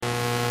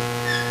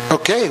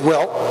Okay,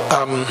 well,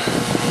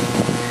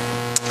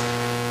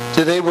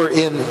 today we're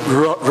in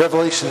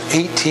Revelation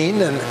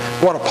 18, and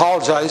I want to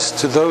apologize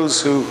to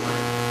those who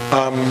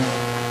I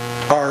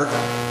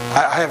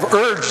have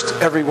urged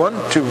everyone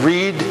to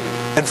read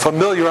and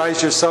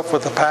familiarize yourself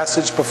with the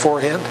passage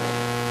beforehand.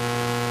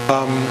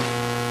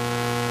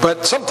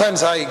 But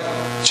sometimes I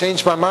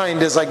change my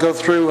mind as I go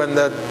through, and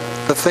the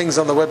things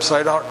on the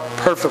website aren't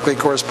perfectly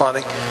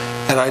corresponding.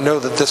 And I know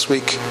that this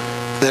week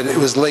that it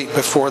was late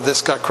before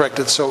this got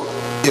corrected. So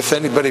if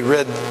anybody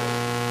read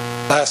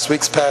last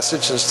week's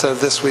passage instead of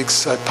this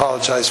week's, I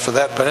apologize for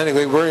that. But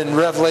anyway, we're in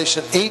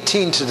Revelation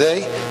 18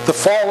 today, the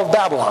fall of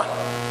Babylon.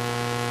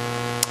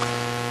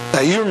 Now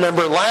you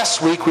remember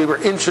last week we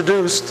were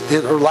introduced,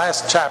 in our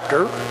last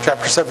chapter,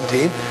 chapter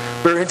 17,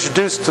 we were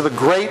introduced to the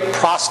great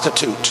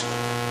prostitute,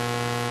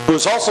 who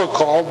is also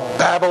called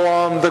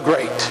Babylon the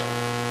Great.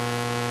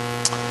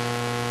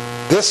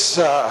 This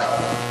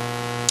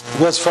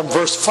was from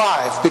verse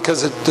 5,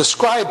 because it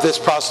described this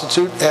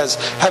prostitute as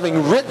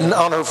having written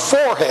on her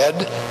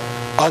forehead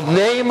a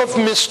name of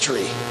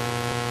mystery: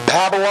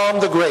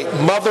 Babylon the Great,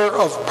 mother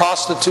of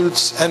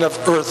prostitutes and of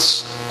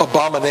earth's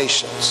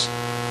abominations.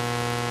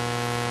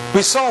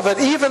 We saw that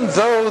even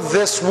though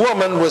this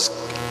woman was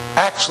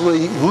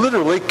actually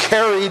literally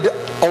carried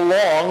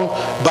along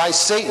by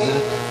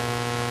Satan,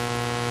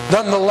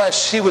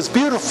 nonetheless she was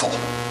beautiful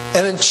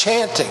and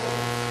enchanting,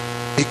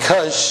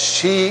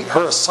 because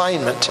her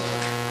assignment,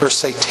 her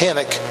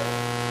satanic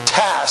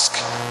task,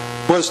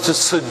 was to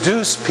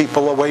seduce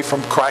people away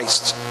from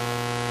Christ.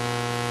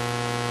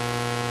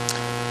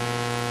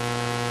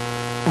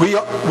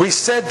 We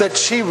said that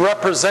she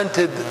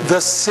represented the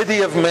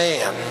city of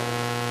man,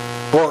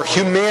 or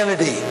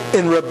humanity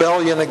in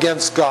rebellion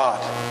against God.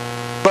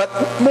 But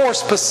more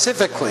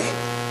specifically,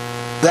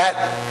 that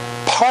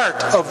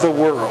part of the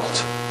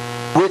world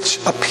which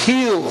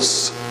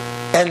appeals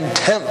and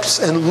tempts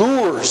and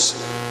lures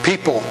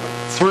people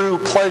through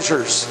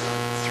pleasures,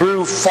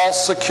 through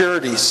false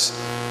securities.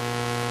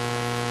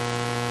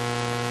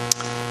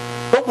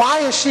 But why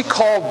is she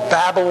called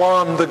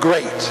Babylon the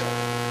Great?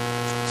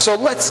 So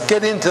let's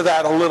get into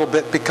that a little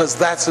bit, because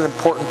that's an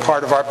important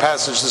part of our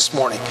passage this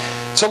morning.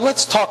 So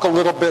let's talk a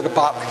little bit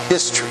about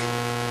history.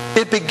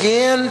 It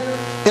began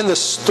in the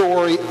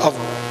story of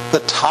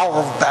the Tower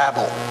of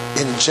Babel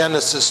in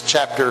Genesis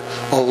chapter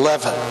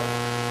 11,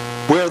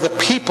 where the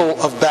people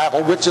of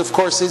Babel, which of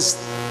course is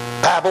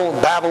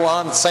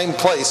Babylon, same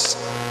place,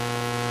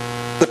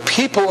 the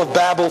people of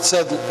Babel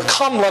said,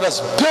 "Come, let us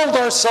build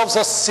ourselves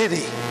a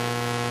city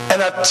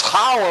and a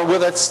tower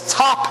with its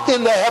top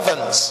in the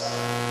heavens,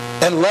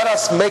 and let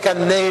us make a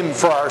name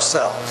for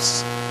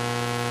ourselves."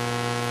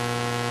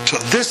 So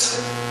this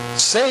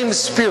same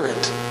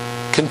spirit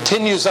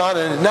continues on,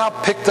 and is now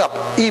picked up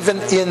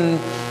even in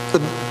the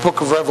book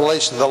of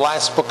Revelation, the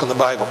last book of the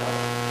Bible.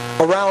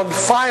 Around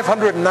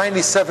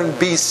 597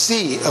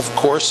 BC, of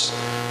course,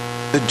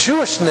 the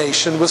Jewish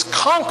nation was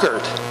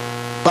conquered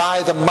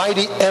by the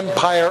mighty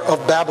empire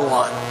of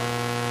Babylon.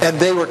 And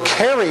they were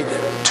carried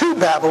to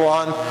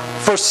Babylon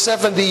for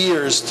 70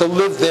 years to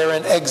live there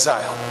in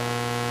exile,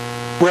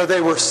 where they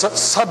were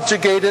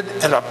subjugated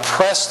and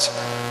oppressed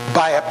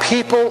by a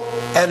people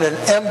and an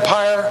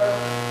empire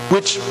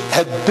which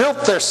had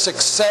built their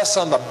success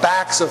on the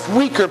backs of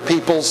weaker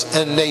peoples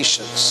and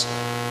nations.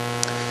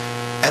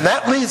 And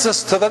that leads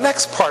us to the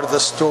next part of the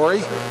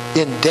story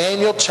in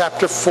Daniel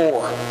chapter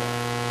 4,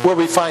 where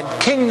we find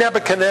King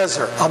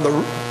Nebuchadnezzar,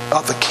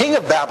 the king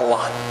of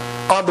Babylon,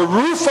 on the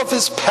roof of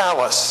his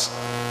palace,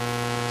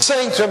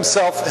 saying to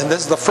himself, and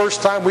this is the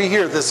first time we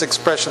hear this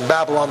expression,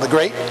 Babylon the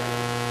Great,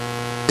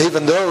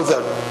 even though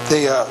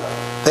they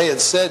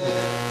had said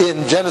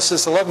in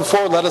Genesis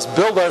 11:4, "Let us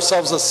build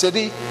ourselves a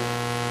city."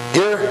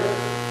 Here,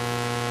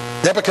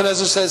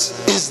 Nebuchadnezzar says,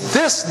 "Is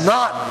this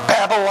not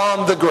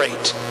Babylon the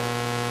Great,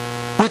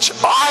 which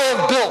I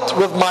have built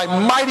with my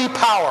mighty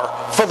power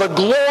for the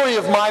glory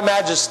of my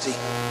majesty?"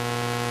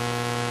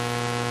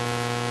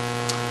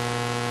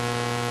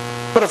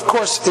 But of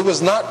course, it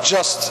was not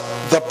just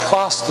the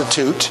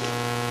prostitute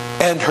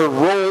and her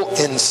role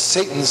in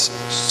Satan's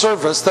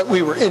service that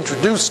we were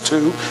introduced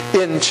to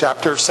in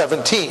chapter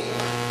 17.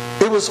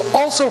 It was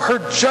also her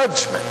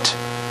judgment,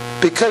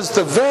 because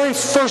the very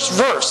first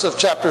verse of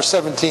chapter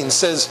 17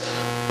 says,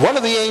 "One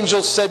of the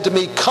angels said to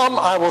me, 'Come,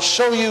 I will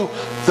show you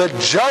the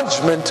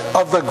judgment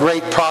of the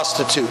great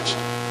prostitute.'"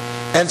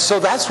 And so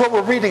that's what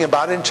we're reading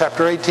about in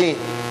chapter 18.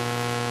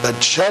 The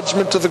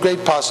judgment of the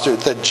great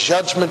prostitute, the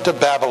judgment of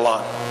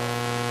Babylon.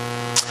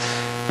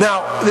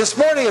 Now, this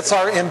morning it's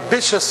our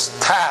ambitious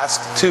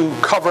task to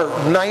cover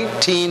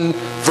 19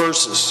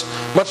 verses,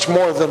 much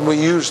more than we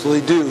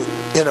usually do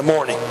in a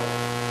morning.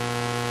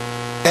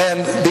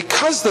 And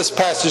because this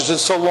passage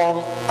is so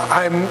long,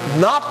 I'm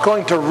not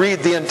going to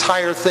read the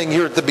entire thing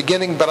here at the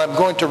beginning, but I'm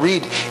going to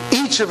read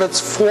each of its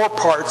 4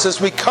 parts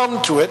as we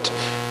come to it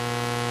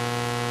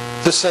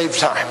to save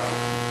time.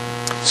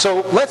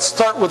 So let's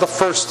start with the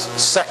first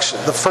section,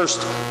 the first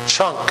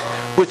chunk,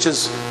 which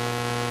is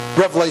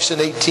Revelation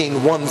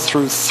 18, 1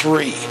 through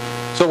 3.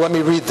 So let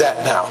me read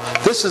that now.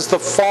 This is the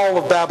fall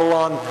of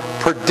Babylon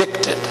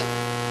predicted.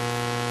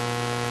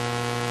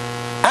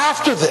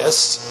 After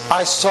this,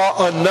 I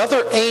saw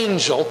another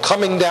angel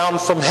coming down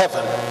from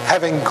heaven,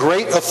 having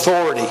great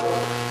authority,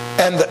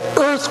 and the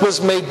earth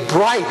was made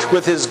bright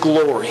with his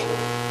glory.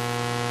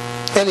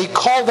 And he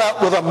called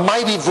out with a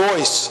mighty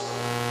voice,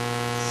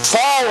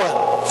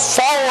 "Fallen,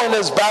 fallen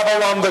is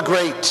Babylon the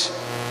Great.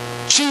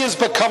 She has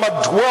become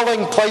a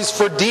dwelling place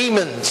for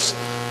demons,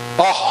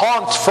 a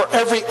haunt for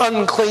every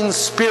unclean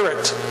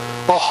spirit,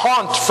 a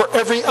haunt for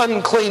every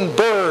unclean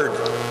bird,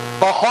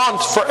 a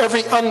haunt for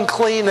every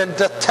unclean and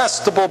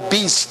detestable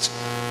beast.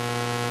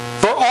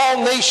 For all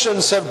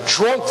nations have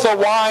drunk the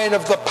wine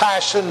of the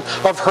passion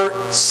of her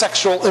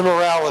sexual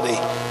immorality,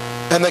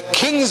 and the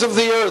kings of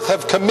the earth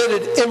have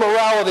committed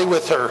immorality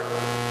with her,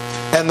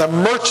 and the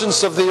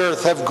merchants of the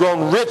earth have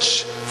grown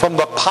rich from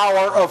the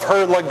power of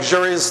her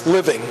luxurious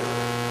living."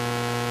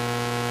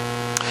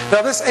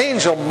 Now this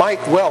angel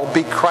might well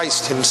be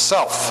Christ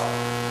himself,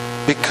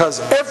 because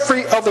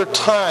every other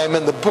time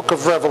in the book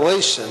of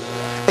Revelation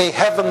a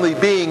heavenly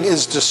being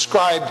is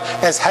described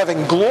as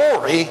having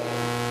glory,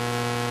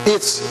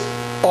 it's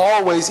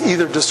always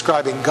either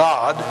describing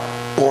God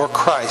or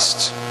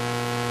Christ.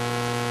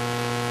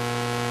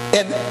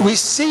 And we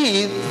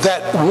see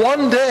that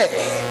one day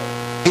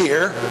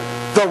here,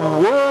 the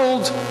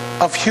world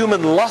of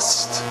human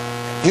lust,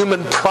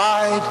 human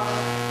pride,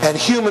 and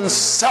human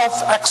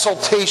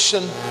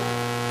self-exaltation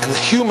and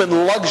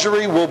human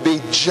luxury will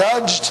be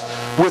judged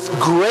with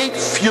great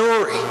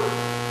fury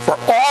for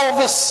all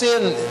the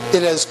sin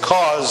it has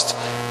caused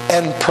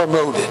and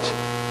promoted.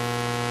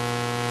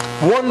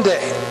 One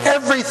day,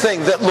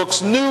 everything that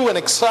looks new and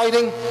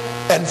exciting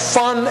and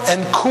fun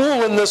and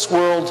cool in this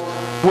world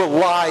will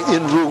lie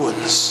in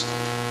ruins.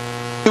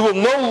 It will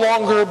no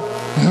longer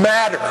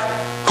matter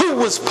who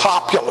was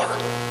popular,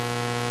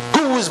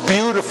 who was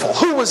beautiful,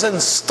 who was in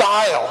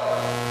style,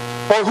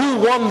 or who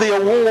won the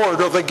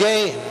award or the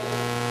game.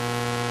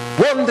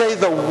 One day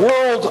the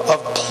world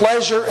of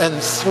pleasure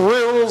and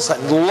thrills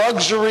and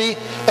luxury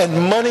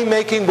and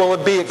money-making will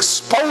be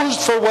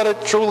exposed for what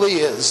it truly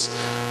is: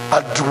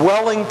 a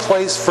dwelling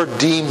place for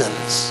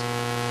demons,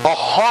 a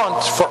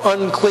haunt for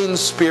unclean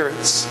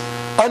spirits,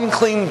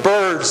 unclean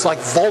birds like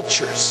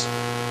vultures,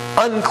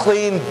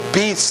 unclean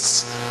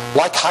beasts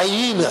like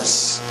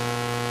hyenas.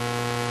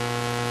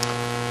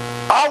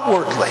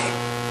 Outwardly,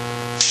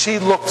 she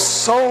looked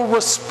so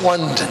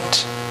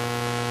resplendent,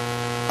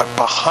 but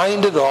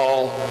behind it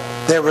all,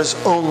 there is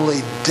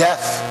only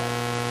death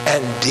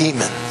and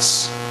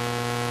demons.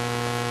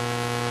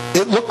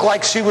 It looked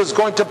like she was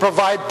going to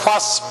provide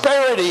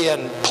prosperity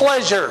and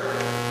pleasure,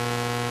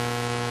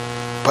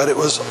 but it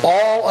was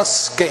all a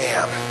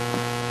scam.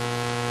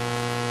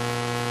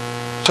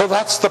 So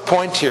that's the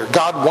point here.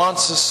 God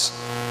wants us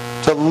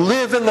to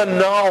live in the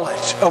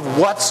knowledge of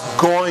what's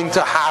going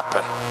to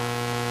happen,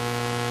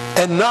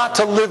 and not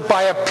to live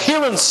by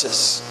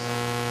appearances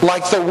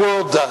like the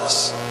world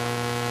does.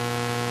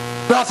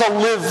 Not to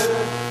live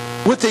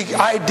with the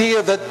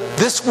idea that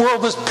this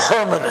world is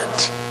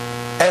permanent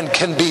and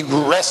can be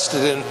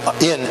rested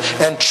in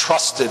and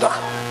trusted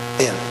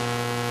in.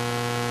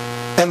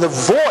 And the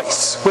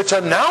voice which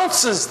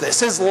announces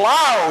this is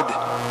loud,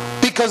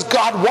 because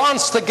God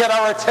wants to get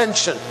our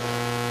attention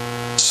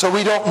so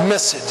we don't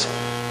miss it.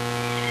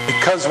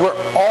 Because we're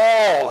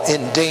all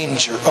in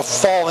danger of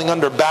falling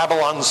under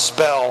Babylon's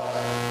spell,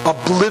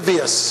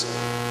 oblivious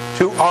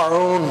to our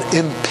own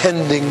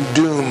impending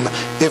doom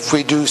if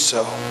we do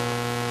so.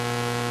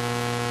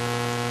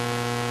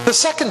 The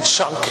second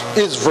chunk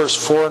is verse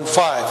 4 and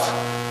 5,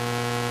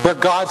 where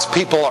God's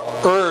people are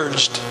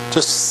urged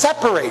to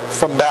separate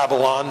from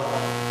Babylon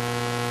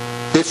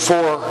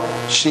before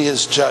she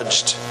is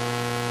judged.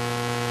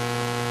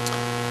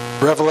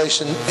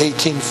 Revelation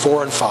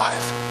 18:4 and 5.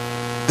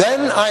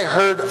 Then I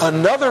heard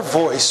another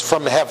voice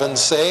from heaven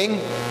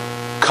saying,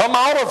 "Come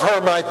out of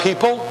her, my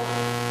people,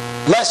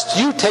 lest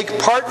you take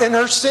part in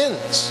her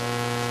sins,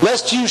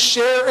 lest you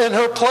share in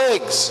her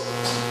plagues.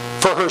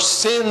 For her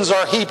sins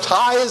are heaped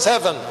high as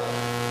heaven,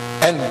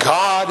 and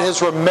God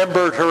has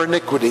remembered her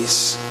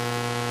iniquities."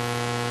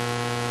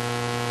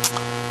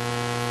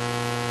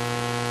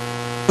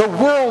 The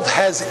world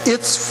has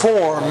its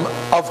form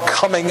of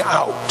coming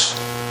out.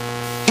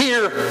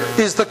 Here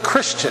is the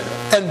Christian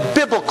and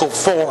biblical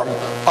form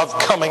of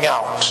coming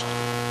out.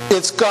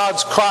 It's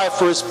God's cry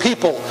for his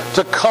people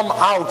to come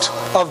out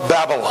of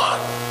Babylon,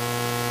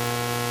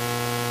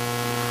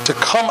 to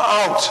come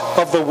out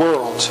of the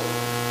world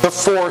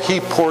before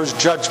he pours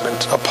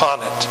judgment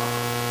upon it.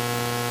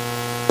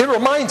 It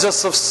reminds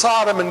us of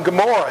Sodom and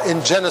Gomorrah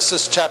in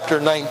Genesis chapter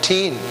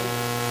 19,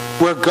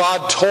 where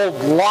God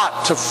told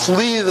Lot to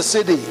flee the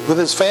city with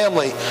his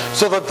family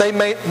so that they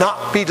may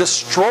not be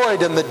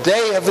destroyed in the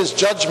day of his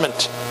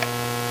judgment.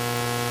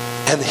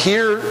 And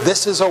here,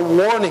 this is a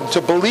warning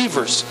to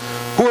believers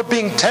who are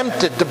being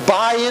tempted to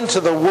buy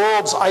into the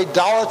world's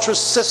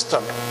idolatrous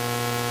system,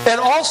 and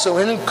also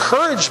an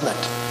encouragement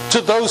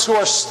to those who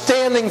are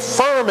standing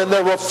firm in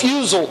their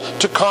refusal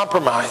to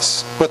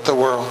compromise with the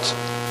world.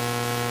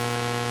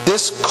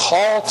 This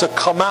call to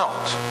come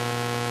out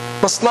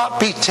must not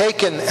be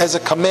taken as a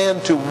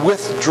command to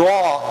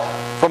withdraw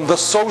from the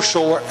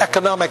social or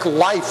economic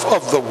life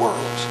of the world.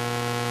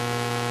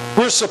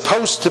 We're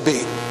supposed to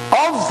be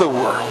of the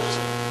world.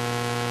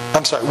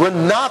 We're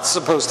not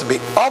supposed to be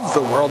of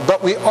the world,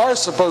 but we are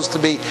supposed to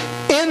be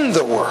in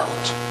the world.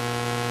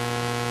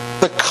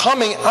 The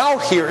coming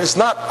out here is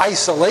not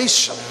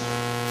isolation.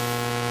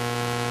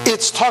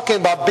 It's talking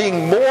about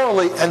being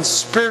morally and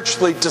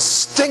spiritually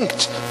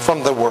distinct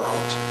from the world.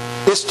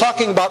 It's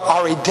talking about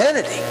our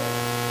identity,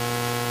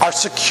 our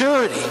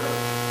security,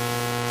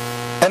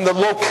 and the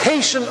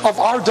location of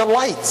our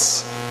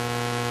delights.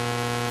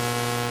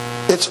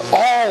 It's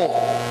all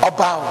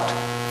about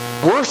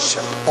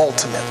worship,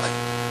 ultimately.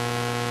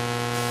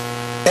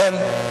 And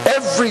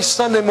every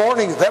Sunday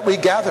morning that we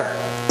gather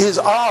is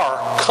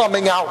our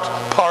coming out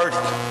party.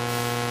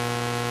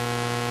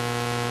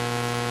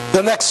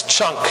 The next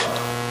chunk,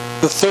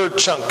 the third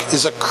chunk,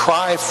 is a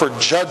cry for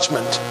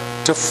judgment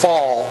to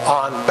fall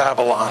on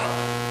Babylon.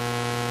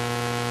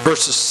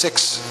 Verses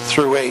 6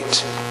 through 8.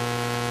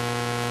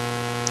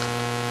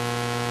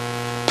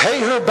 Pay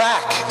her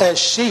back as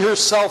she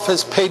herself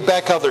has paid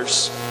back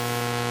others,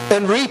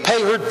 and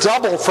repay her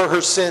double for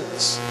her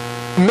sins.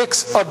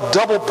 Mix a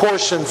double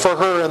portion for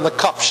her in the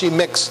cup she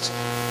mixed.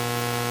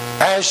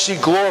 As she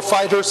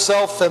glorified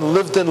herself and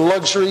lived in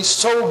luxury,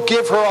 so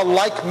give her a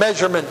like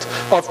measurement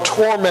of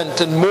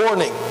torment and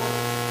mourning.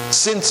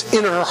 Since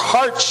in her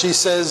heart she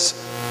says,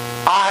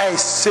 I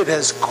sit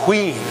as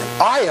queen,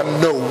 I am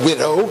no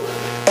widow,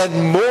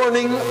 and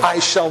mourning I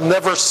shall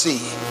never see.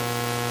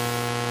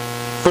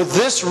 For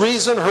this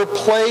reason her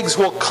plagues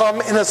will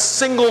come in a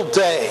single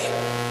day,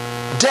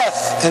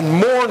 death and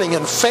mourning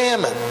and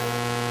famine,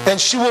 and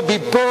she will be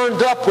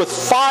burned up with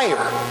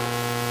fire.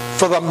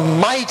 For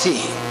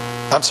mighty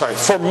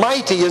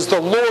is the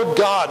Lord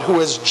God who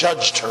has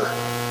judged her.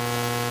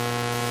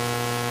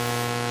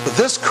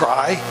 This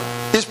cry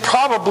is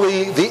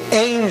probably the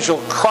angel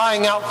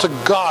crying out to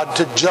God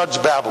to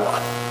judge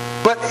Babylon.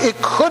 But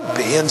it could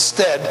be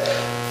instead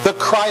the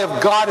cry of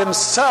God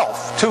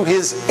himself to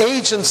his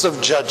agents of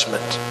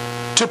judgment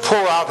to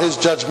pour out his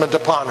judgment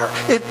upon her.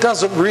 It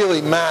doesn't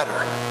really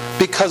matter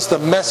because the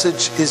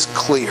message is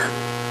clear.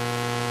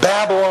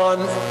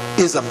 Babylon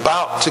is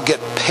about to get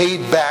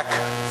paid back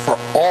for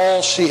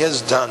all she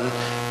has done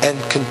and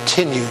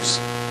continues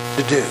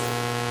to do.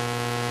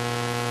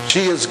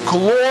 She is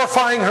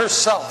glorifying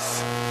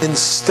herself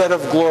instead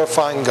of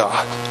glorifying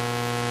God.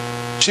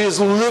 She is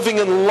living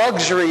in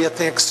luxury at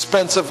the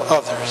expense of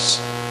others.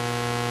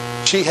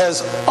 She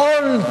has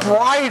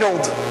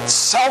unbridled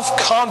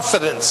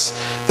self-confidence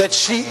that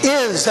she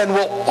is and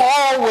will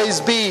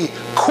always be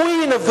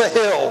queen of the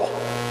hill.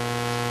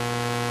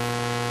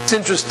 It's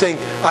interesting,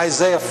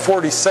 Isaiah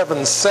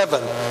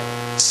 47:7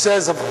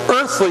 says of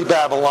earthly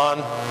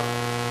Babylon,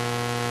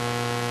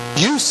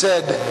 you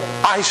said,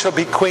 I shall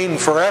be queen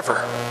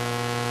forever.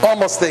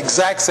 Almost the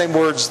exact same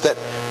words that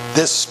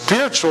this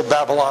spiritual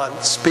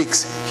Babylon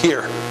speaks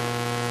here.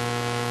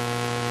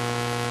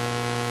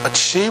 But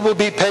she will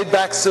be paid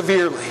back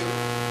severely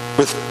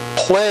with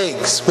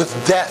plagues, with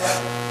death,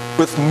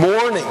 with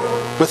mourning,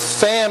 with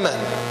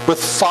famine,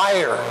 with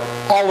fire,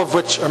 all of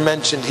which are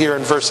mentioned here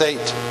in verse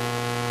 8.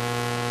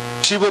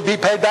 She will be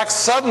paid back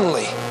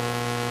suddenly.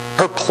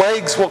 Her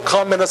plagues will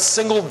come in a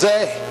single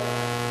day.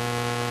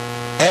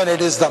 And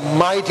it is the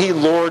mighty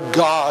Lord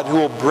God who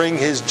will bring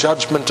his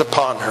judgment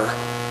upon her.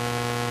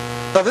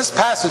 Now this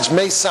passage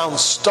may sound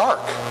stark.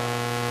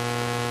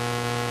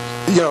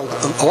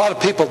 A lot of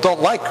people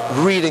don't like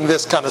reading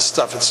this kind of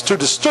stuff. It's too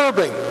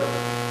disturbing.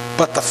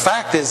 But the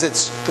fact is,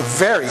 it's the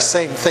very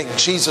same thing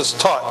Jesus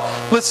taught.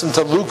 Listen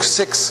to Luke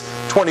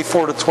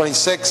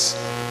 6:24-26.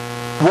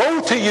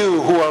 Woe to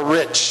you who are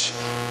rich,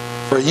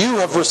 for you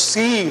have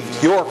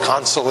received your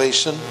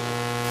consolation.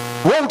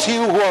 Woe to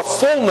you who are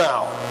full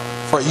now,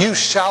 for you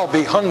shall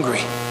be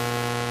hungry.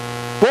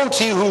 Woe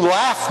to you who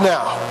laugh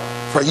now,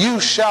 for you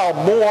shall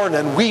mourn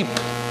and weep.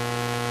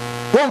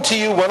 Woe to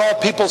you when all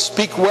people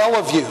speak well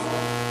of you,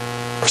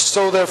 for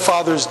so their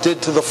fathers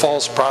did to the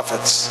false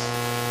prophets.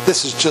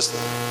 This is just,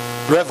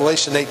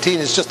 Revelation 18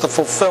 is just the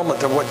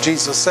fulfillment of what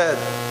Jesus said.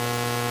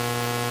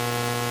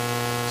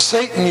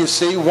 Satan, you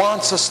see,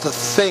 wants us to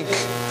think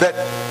that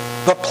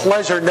the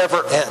pleasure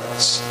never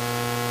ends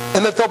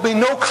and that there'll be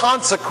no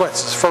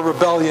consequences for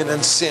rebellion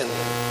and sin.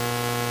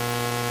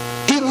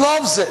 He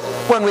loves it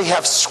when we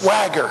have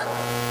swagger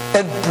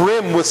and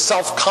brim with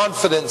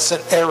self-confidence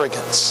and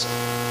arrogance.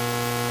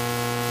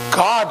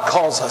 God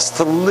calls us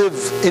to live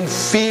in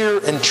fear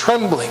and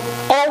trembling,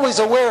 always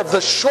aware of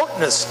the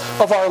shortness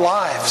of our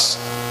lives.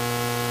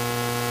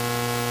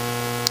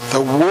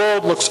 The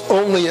world looks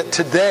only at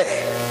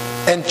today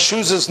and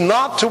chooses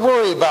not to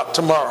worry about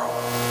tomorrow.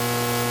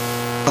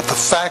 But the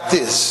fact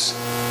is,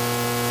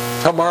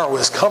 tomorrow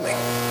is coming.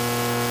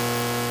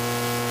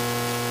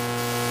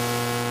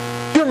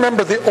 Do you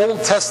remember the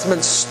Old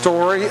Testament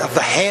story of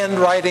the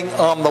handwriting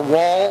on the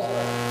wall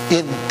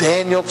in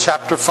Daniel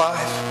chapter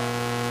 5?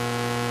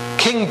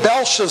 King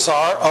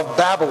Belshazzar of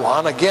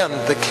Babylon, again,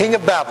 the king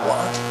of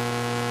Babylon,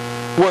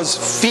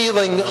 was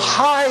feeling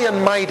high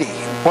and mighty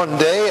one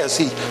day as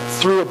he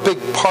threw a big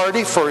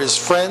party for his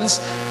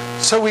friends.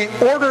 So he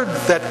ordered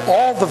that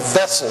all the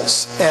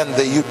vessels and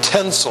the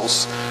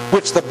utensils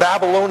which the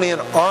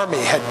Babylonian army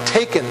had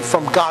taken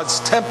from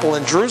God's temple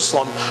in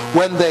Jerusalem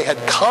when they had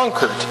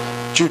conquered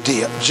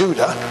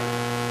Judah,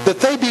 that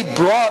they be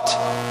brought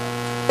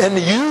and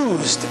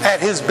used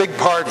at his big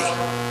party.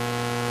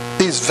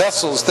 These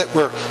vessels that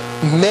were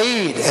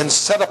made and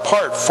set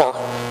apart for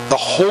the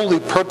holy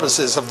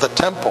purposes of the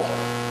temple.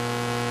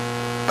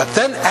 But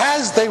then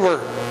as they were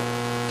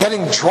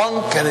getting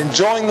drunk and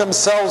enjoying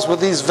themselves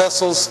with these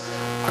vessels,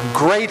 a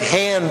great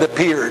hand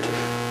appeared,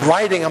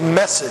 writing a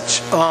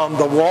message on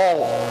the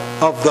wall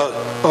of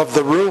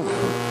the room.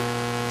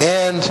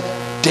 And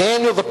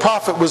Daniel the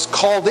prophet was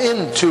called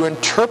in to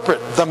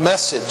interpret the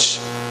message.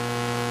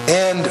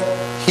 And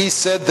he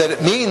said that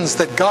it means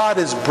that God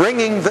is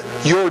bringing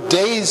your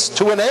days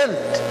to an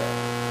end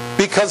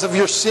because of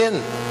your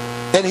sin.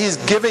 And he's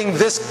giving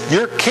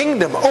your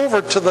kingdom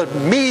over to the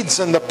Medes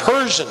and the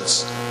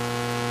Persians.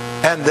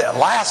 And the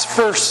last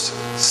verse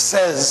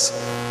says,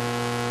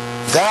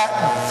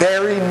 that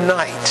very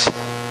night,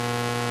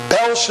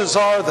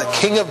 Belshazzar, the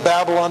king of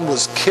Babylon,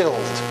 was killed,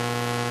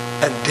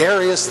 and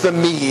Darius the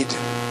Mede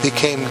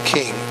became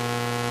king.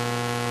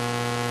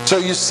 So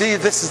you see,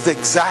 this is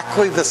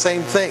exactly the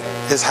same thing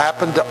as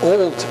happened to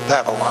old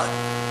Babylon.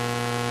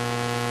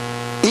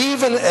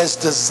 Even as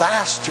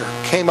disaster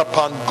came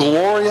upon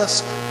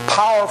glorious,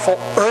 powerful,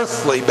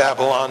 earthly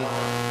Babylon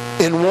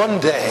in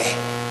one day,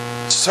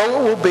 so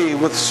it will be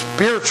with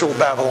spiritual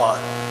Babylon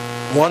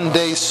one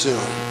day soon.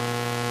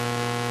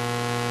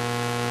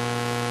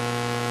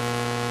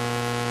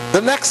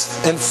 The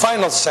next and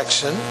final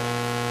section,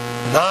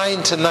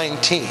 9 to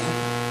 19,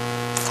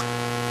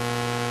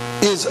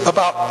 is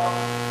about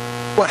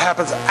what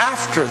happens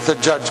after the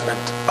judgment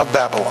of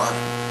Babylon,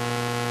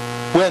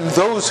 when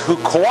those who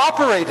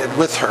cooperated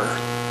with her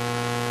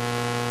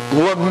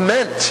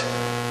lament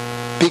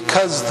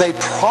because they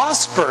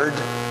prospered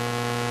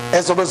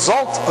as a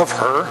result of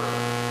her,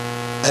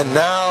 and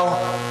now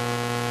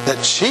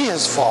that she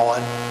has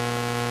fallen,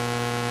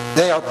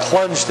 they are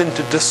plunged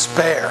into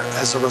despair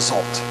as a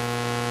result.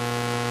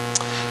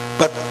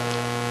 But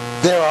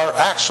there are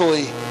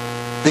actually,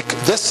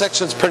 this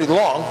section's pretty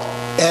long,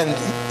 and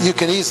you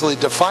can easily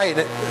divide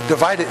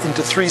it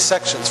into three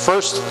sections.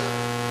 First,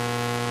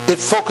 it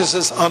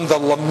focuses on the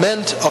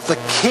lament of the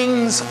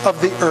kings of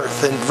the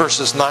earth in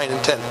verses 9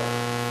 and 10.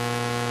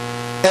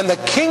 And the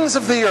kings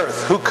of the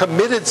earth who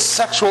committed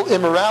sexual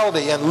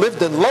immorality and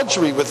lived in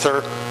luxury with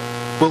her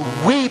will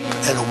weep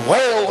and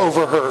wail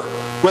over her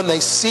when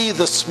they see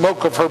the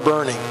smoke of her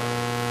burning.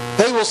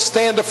 They will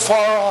stand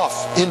afar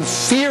off in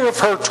fear of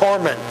her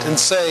torment and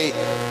say,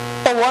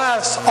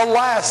 alas,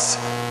 alas,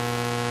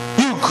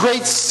 you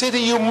great city,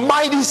 you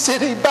mighty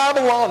city,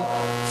 Babylon,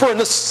 for in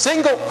a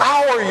single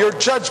hour your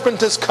judgment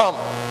has come.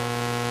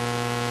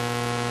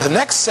 The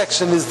next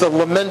section is the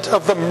lament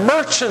of the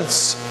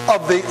merchants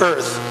of the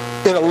earth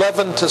in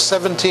 11 to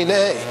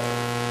 17a.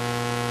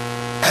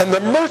 And the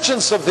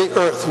merchants of the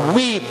earth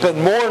weep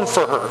and mourn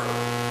for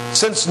her,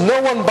 since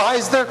no one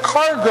buys their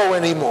cargo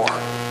anymore.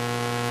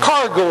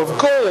 Cargo of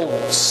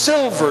gold,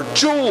 silver,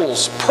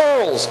 jewels,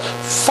 pearls,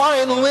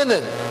 fine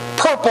linen,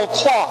 purple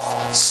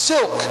cloth,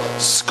 silk,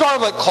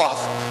 scarlet cloth,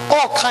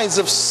 all kinds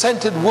of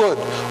scented wood,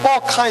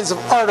 all kinds of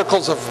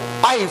articles of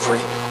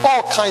ivory,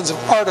 all kinds of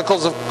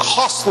articles of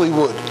costly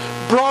wood,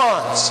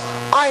 bronze,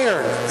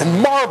 iron,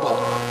 and marble,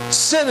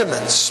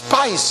 cinnamon,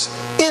 spice,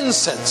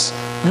 incense,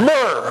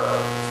 myrrh,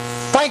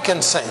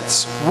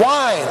 frankincense,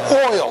 wine,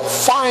 oil,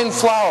 fine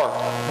flour,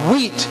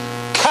 wheat,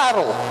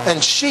 cattle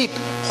and sheep,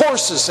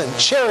 horses and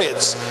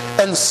chariots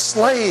and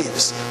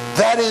slaves,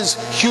 that is,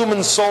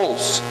 human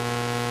souls.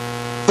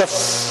 The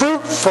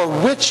fruit for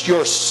which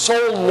your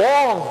soul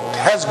longed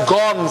has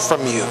gone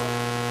from you,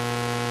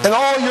 and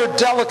all your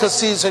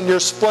delicacies and your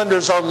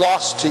splendors are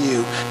lost to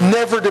you,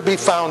 never to be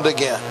found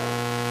again.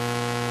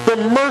 The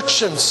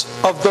merchants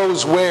of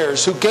those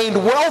wares who gained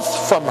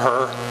wealth from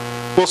her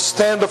will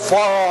stand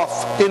afar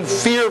off in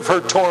fear of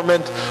her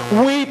torment,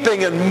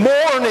 weeping and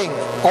mourning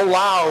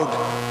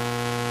aloud.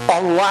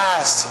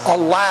 Alas,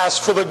 alas,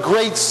 for the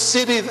great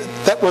city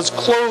that was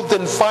clothed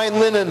in fine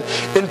linen,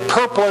 in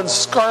purple and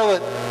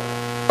scarlet,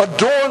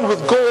 adorned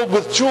with gold,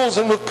 with jewels,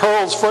 and with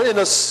pearls, for in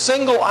a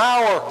single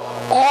hour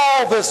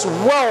all this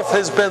wealth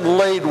has been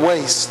laid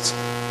waste.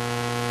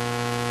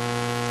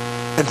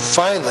 And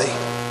finally,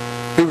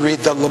 we read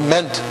the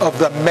lament of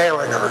the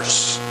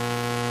mariners,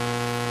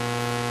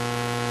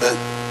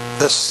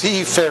 the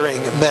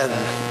seafaring men.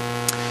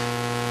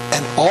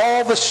 And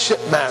all the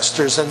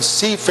shipmasters and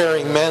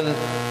seafaring men,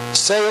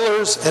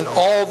 sailors, and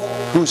all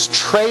whose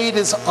trade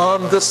is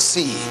on the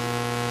sea,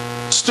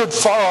 stood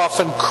far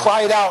off and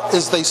cried out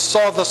as they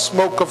saw the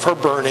smoke of her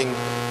burning,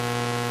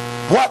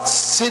 what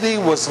city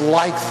was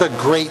like the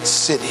great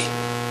city?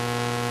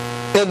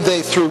 And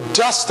they threw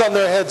dust on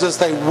their heads as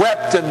they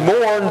wept and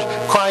mourned,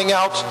 crying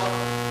out,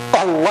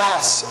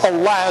 alas,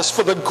 alas,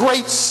 for the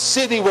great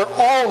city where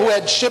all who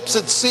had ships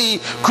at sea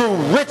grew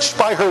rich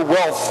by her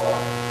wealth.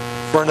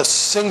 For in a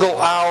single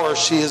hour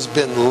she has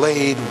been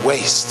laid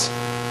waste.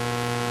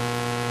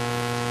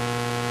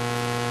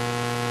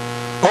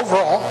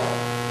 Overall,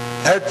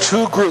 there are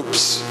two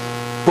groups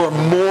who are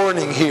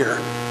mourning here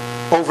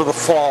over the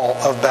fall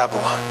of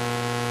Babylon.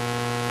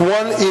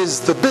 One is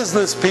the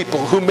business people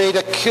who made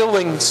a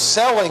killing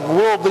selling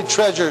worldly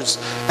treasures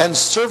and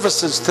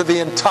services to the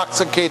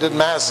intoxicated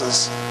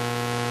masses.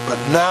 But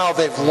now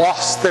they've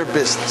lost their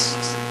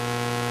businesses,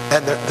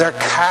 and their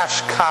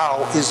cash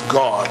cow is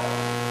gone,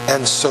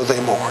 and so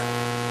they mourn.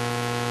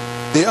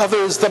 The other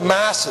is the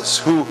masses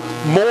who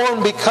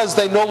mourn because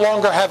they no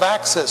longer have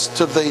access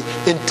to the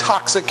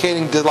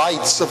intoxicating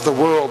delights of the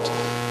world,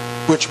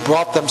 which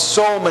brought them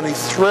so many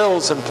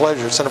thrills and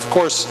pleasures. And of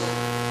course,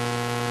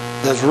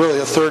 there's really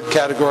a third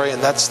category,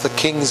 and that's the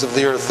kings of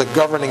the earth, the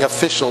governing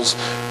officials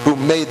who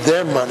made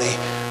their money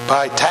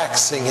by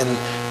taxing and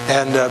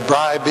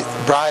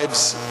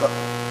bribes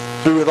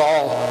through it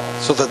all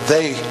so that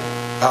they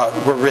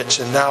were rich,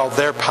 and now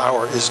their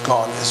power is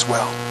gone as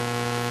well.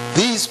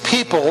 These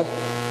people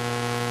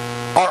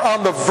are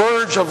on the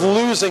verge of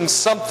losing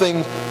something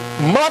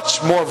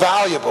much more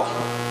valuable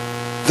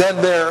than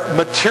their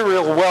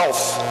material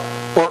wealth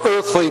or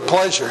earthly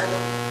pleasure.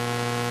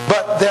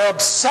 But their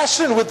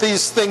obsession with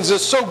these things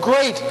is so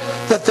great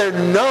that they're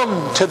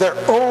numb to their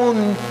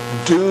own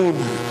doom,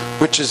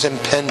 which is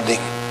impending.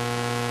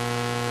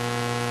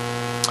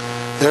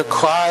 Their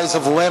cries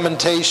of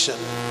lamentation,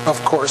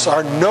 of course,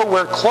 are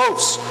nowhere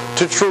close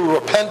to true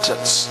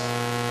repentance.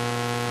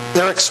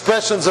 They're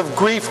expressions of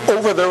grief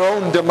over their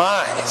own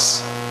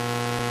demise.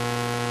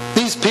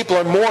 These people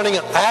are mourning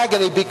in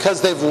agony because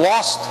they've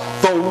lost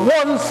the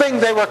one thing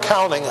they were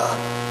counting on,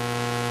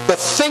 the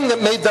thing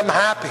that made them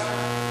happy,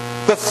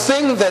 the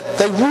thing that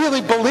they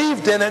really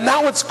believed in, and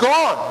now it's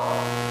gone.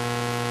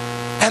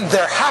 And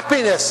their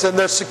happiness and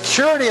their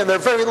security and their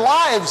very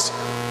lives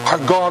are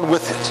gone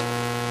with it.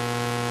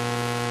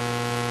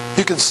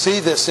 You can see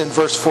this in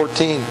verse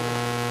 14.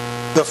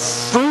 The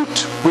fruit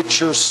which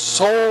your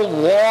soul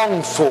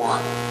longed for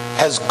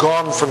has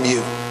gone from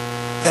you,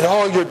 and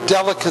all your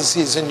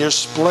delicacies and your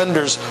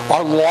splendors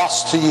are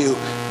lost to you,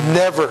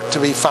 never to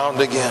be found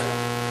again.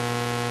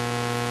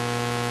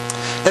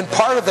 And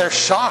part of their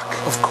shock,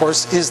 of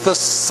course, is the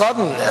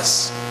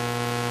suddenness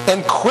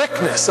and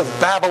quickness of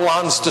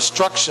Babylon's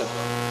destruction.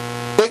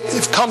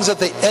 It comes at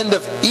the end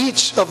of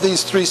each of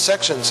these three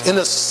sections. In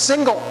a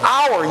single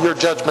hour your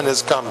judgment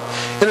has come.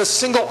 In a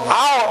single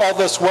hour all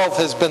this wealth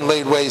has been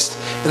laid waste.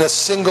 In a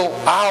single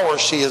hour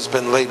she has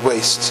been laid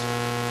waste.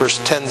 Verse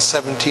 10,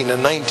 17,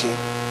 and 19.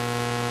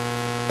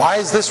 Why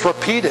is this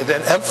repeated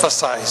and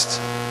emphasized?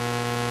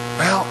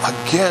 Well,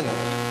 again,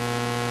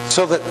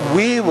 so that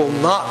we will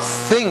not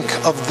think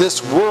of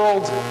this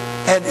world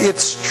and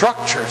its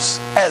structures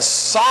as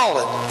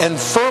solid and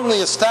firmly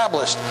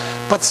established,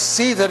 but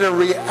see that in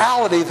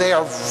reality they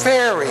are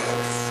very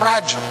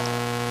fragile,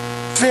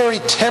 very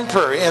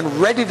temporary, and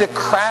ready to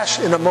crash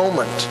in a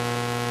moment.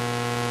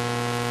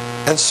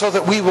 And so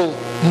that we will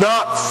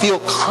not feel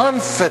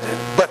confident,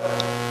 but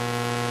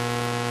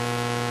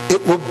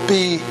it will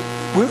be,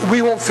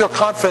 we won't feel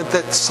confident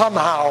that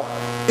somehow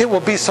it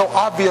will be so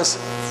obvious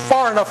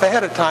far enough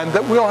ahead of time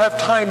that we'll have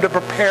time to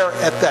prepare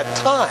at that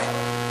time.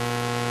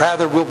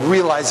 Rather, we'll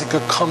realize it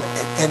could come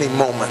at any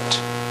moment.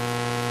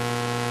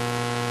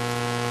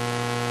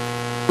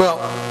 Well,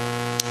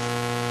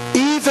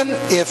 even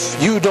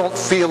if you don't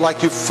feel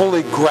like you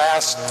fully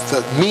grasped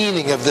the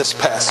meaning of this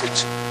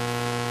passage,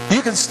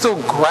 you can still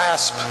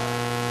grasp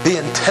the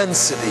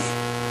intensity,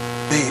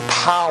 the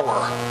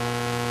power,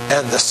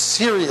 and the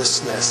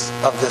seriousness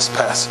of this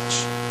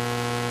passage.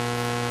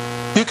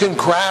 You can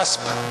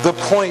grasp the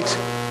point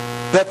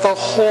that the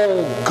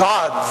whole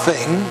God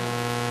thing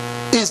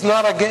is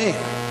not a game.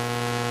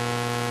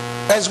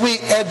 As we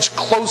edge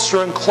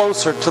closer and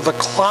closer to the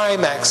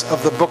climax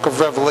of the book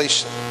of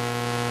Revelation,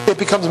 it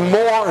becomes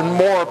more and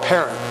more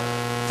apparent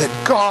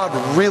that God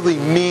really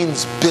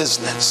means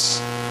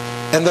business,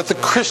 and that the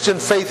Christian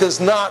faith is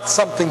not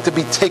something to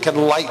be taken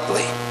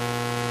lightly.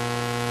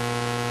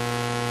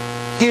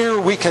 Here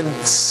we can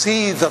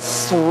see the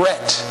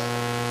threat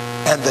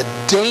and the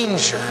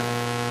danger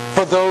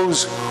for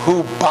those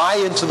who buy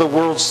into the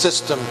world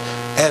system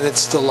and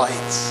its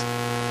delights.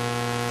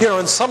 You know,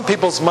 in some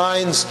people's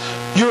minds,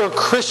 you're a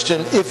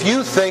Christian if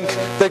you think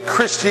that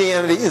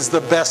Christianity is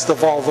the best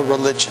of all the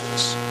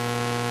religions.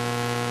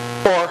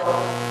 Or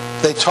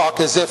they talk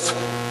as if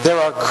there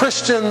are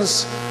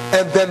Christians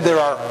and then there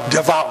are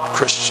devout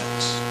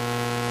Christians.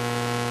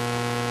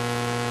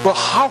 Well,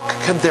 how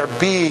can there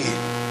be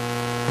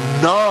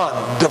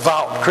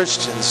non-devout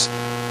Christians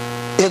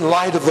in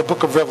light of the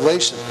book of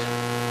Revelation?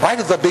 Right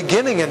at the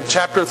beginning in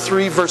chapter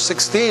 3, verse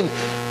 16,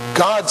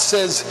 God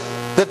says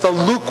that the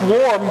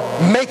lukewarm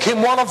make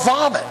him want to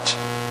vomit.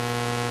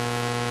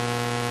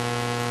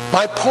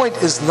 My point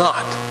is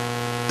not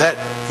that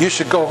you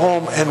should go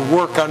home and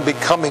work on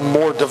becoming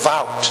more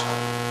devout.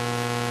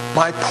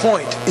 My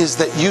point is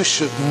that you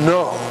should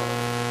know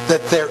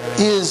that there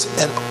is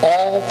an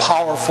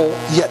all-powerful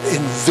yet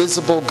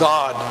invisible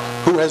God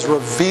who has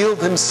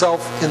revealed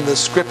himself in the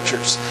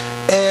Scriptures,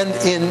 and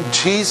in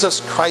Jesus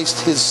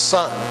Christ, his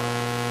Son,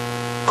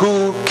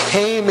 who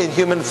came in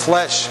human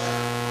flesh,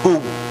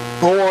 who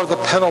bore the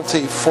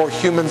penalty for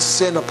human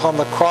sin upon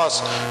the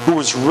cross, who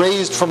was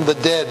raised from the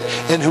dead,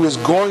 and who is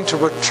going to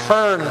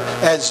return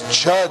as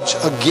judge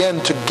again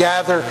to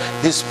gather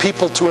his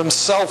people to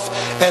himself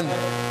and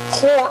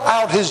pour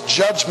out his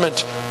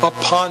judgment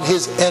upon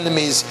his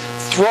enemies,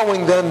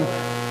 throwing them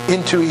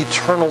into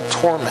eternal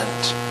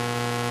torment.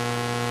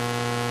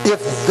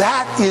 If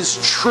that is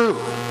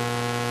true,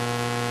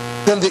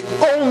 then the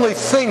only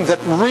thing that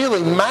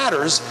really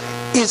matters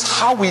is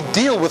how we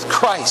deal with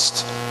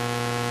Christ.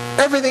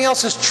 Everything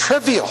else is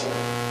trivial.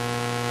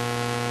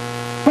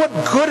 What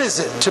good is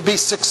it to be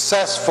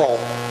successful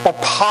or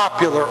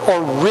popular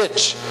or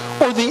rich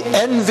or the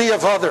envy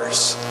of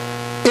others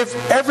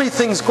if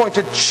everything's going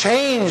to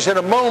change in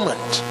a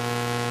moment?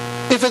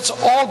 If it's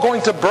all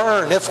going to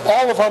burn, if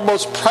all of our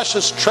most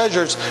precious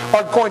treasures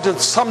are going to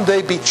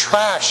someday be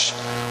trash,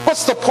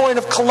 what's the point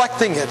of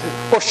collecting it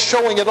or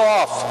showing it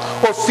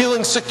off or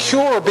feeling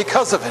secure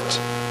because of it?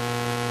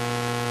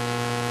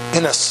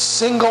 In a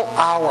single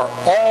hour,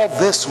 all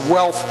this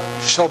wealth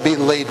shall be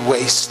laid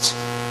waste.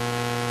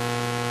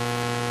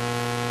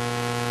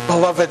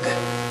 Beloved,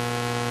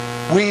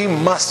 we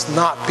must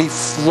not be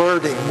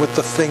flirting with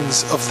the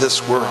things of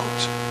this world.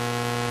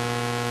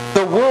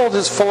 The world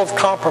is full of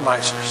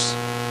compromisers.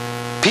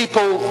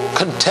 People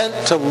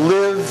content to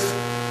live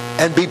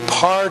and be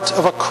part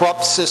of a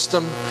corrupt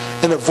system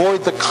and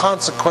avoid the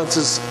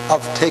consequences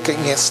of taking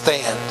a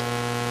stand.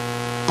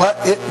 But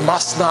it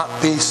must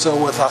not be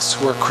so with us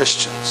who are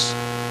Christians.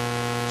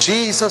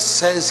 Jesus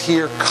says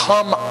here,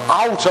 "Come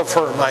out of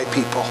her, my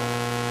people."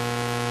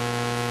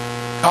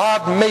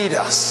 God made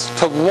us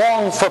to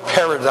long for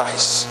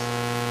paradise,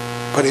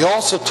 but he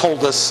also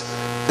told us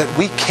that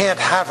we can't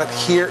have it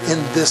here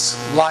in this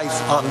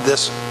life on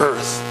this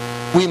earth.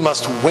 We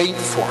must wait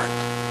for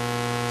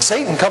it.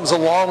 Satan comes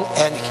along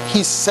and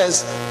he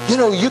says,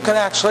 you can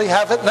actually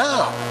have it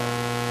now.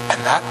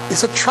 And that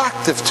is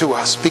attractive to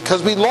us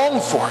because we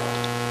long for it.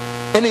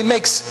 And he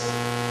makes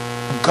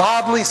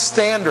godly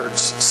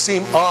standards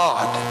seem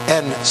odd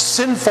and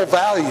sinful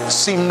values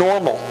seem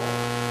normal.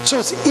 So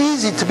it's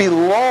easy to be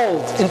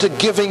lulled into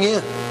giving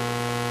in.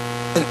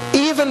 And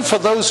even for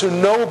those who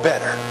know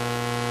better,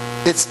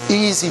 it's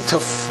easy to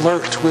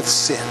flirt with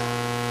sin.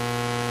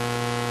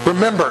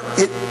 Remember,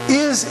 it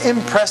is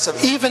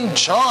impressive. Even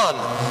John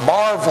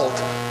marveled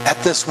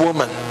at this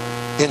woman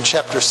in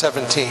chapter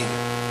 17.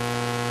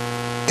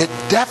 It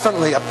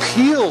definitely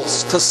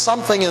appeals to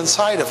something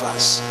inside of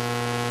us.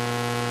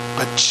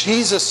 But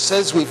Jesus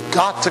says we've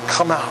got to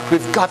come out.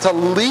 We've got to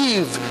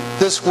leave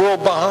this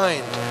world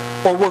behind,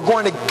 or we're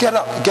going to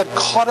get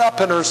caught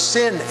up in her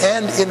sin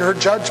and in her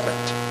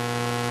judgment.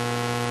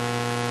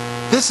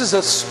 This is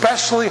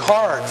especially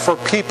hard for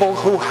people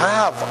who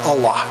have a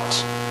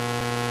lot.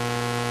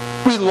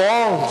 We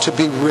long to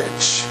be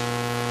rich.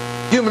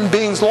 Human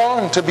beings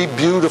long to be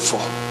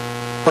beautiful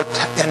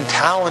and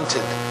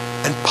talented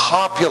and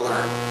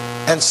popular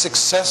and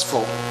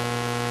successful.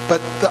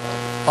 But the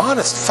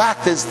honest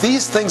fact is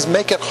these things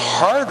make it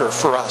harder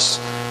for us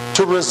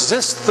to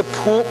resist the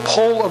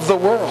pull of the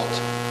world.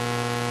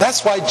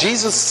 That's why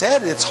Jesus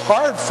said it's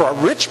hard for a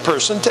rich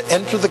person to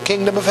enter the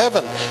kingdom of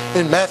heaven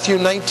in Matthew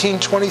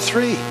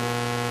 19:23.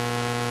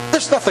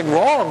 There's nothing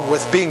wrong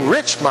with being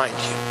rich, mind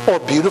you, or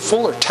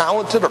beautiful or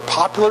talented or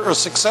popular or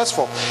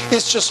successful.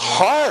 It's just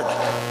hard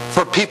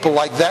for people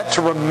like that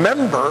to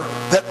remember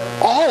that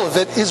all of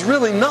it is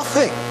really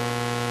nothing.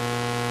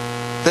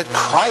 That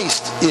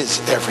Christ is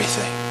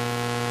everything.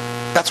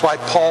 That's why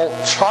Paul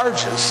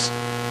charges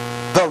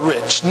the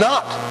rich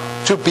not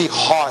to be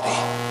haughty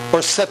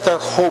or set their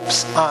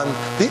hopes on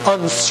the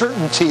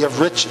uncertainty of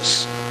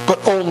riches,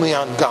 but only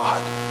on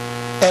God.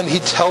 And he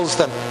tells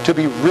them to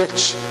be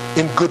rich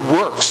in good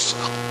works,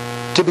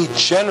 to be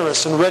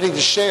generous and ready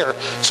to share,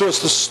 so as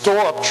to store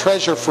up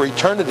treasure for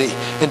eternity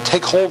and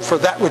take hold for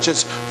that which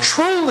is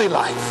truly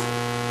life.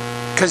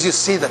 Because you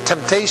see, the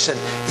temptation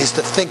is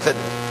to think that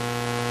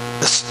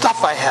the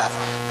stuff I have,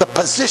 the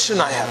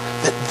position I have,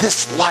 that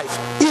this life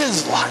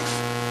is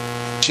life.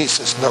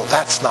 Jesus, no,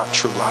 that's not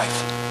true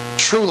life.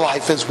 True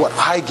life is what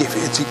I give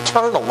you. It's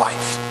eternal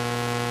life.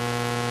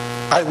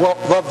 I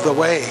love the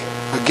way,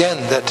 again,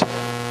 that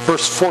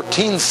verse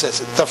 14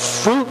 says it. The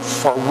fruit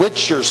for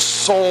which your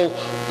soul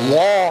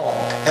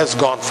longed has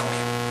gone from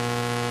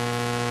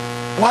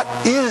you. What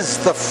is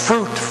the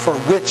fruit for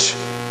which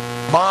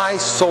my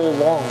soul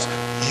longs?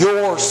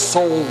 Your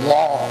soul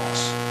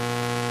longs.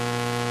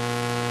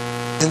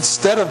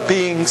 Instead of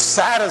being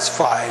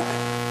satisfied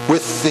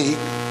with the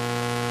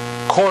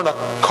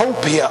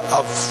cornucopia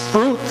of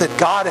fruit that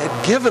God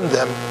had given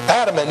them,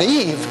 Adam and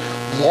Eve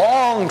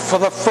longed for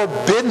the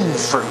forbidden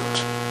fruit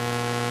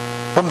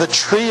from the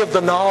tree of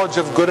the knowledge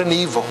of good and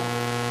evil.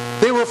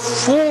 They were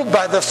fooled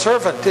by the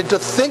serpent into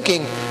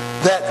thinking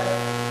that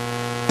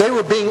they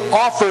were being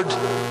offered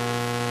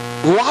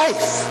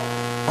life,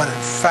 when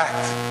in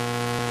fact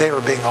they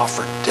were being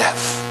offered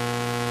death.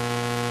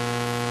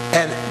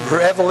 And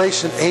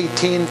Revelation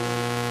 18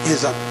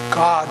 is a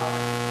God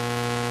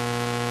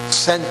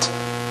sent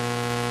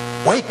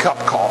wake-up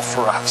call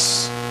for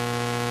us.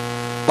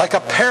 Like a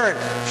parent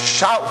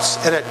shouts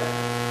at a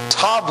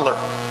toddler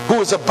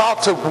who is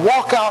about to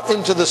walk out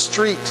into the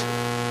street,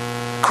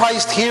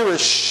 Christ here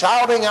is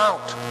shouting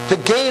out to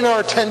gain our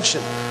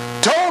attention.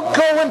 Don't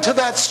go into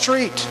that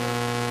street.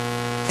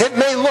 It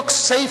may look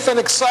safe and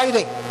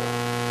exciting,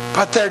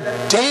 but there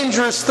are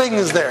dangerous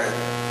things there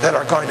that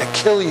are going to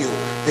kill you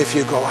if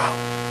you go out.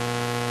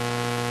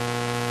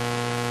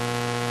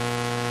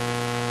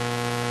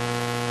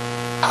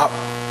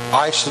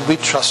 Why should we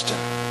trust Him?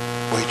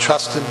 We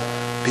trust Him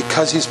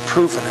because He's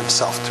proven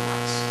Himself to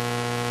us.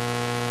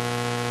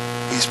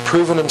 He's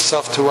proven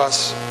Himself to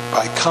us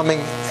by coming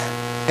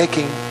and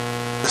taking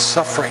the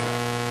suffering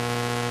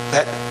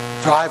that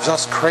drives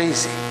us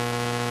crazy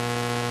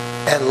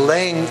and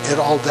laying it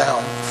all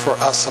down for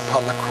us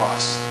upon the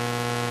cross,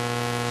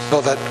 so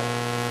that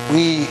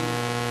we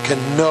can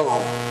know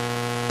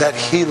that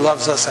He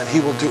loves us and He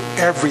will do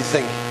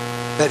everything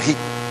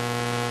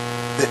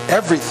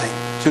everything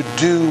to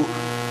do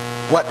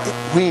what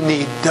we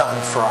need done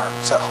for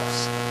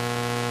ourselves.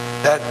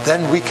 That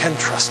then we can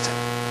trust Him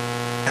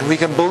and we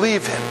can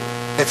believe Him.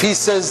 If He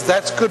says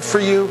that's good for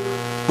you,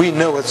 we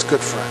know it's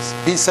good for us.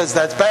 If He says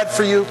that's bad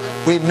for you,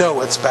 we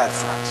know it's bad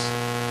for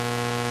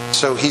us.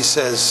 So He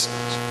says,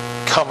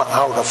 come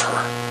out of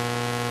her.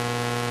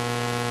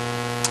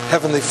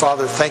 Heavenly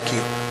Father, thank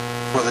you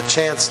for the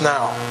chance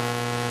now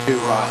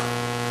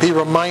to be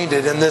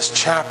reminded in this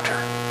chapter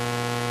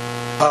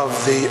of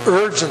the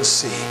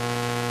urgency.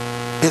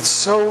 It's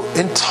so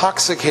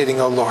intoxicating,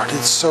 O Lord.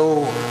 It's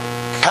so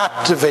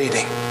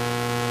captivating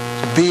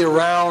to be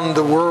around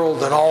the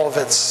world and all of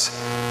its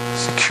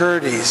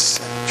securities,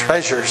 and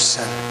treasures,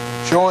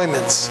 and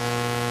enjoyments.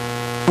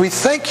 We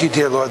thank you,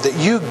 dear Lord, that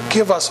you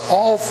give us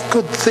all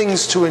good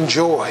things to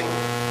enjoy.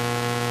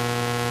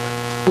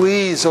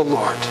 Please, O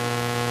Lord,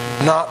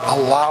 do not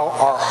allow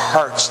our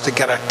hearts to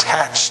get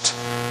attached to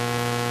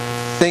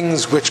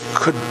things which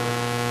could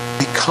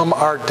become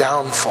our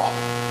downfall.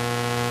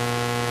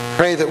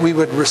 Pray that we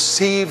would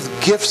receive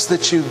gifts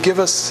that you give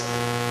us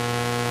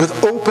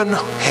with open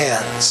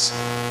hands.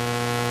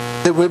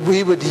 That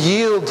we would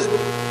yield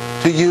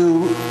to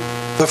you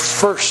the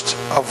first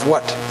of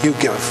what you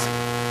give.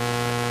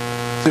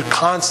 To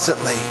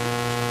constantly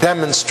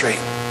demonstrate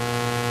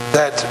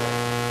that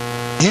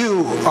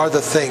you are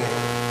the thing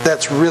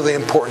that's really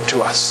important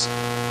to us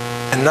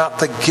and not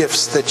the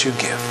gifts that you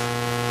give.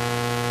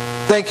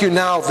 Thank you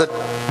now that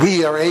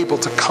we are able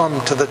to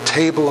come to the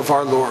table of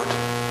our Lord,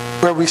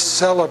 where we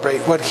celebrate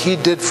what He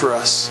did for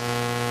us,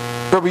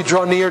 where we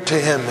draw near to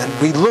Him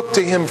and we look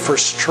to Him for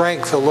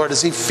strength, O Lord,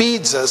 as He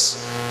feeds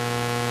us,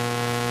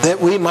 that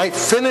we might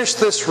finish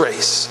this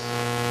race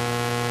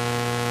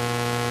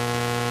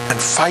and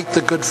fight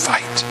the good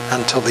fight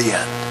until the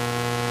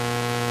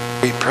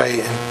end. We pray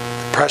in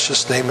the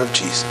precious name of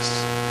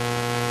Jesus.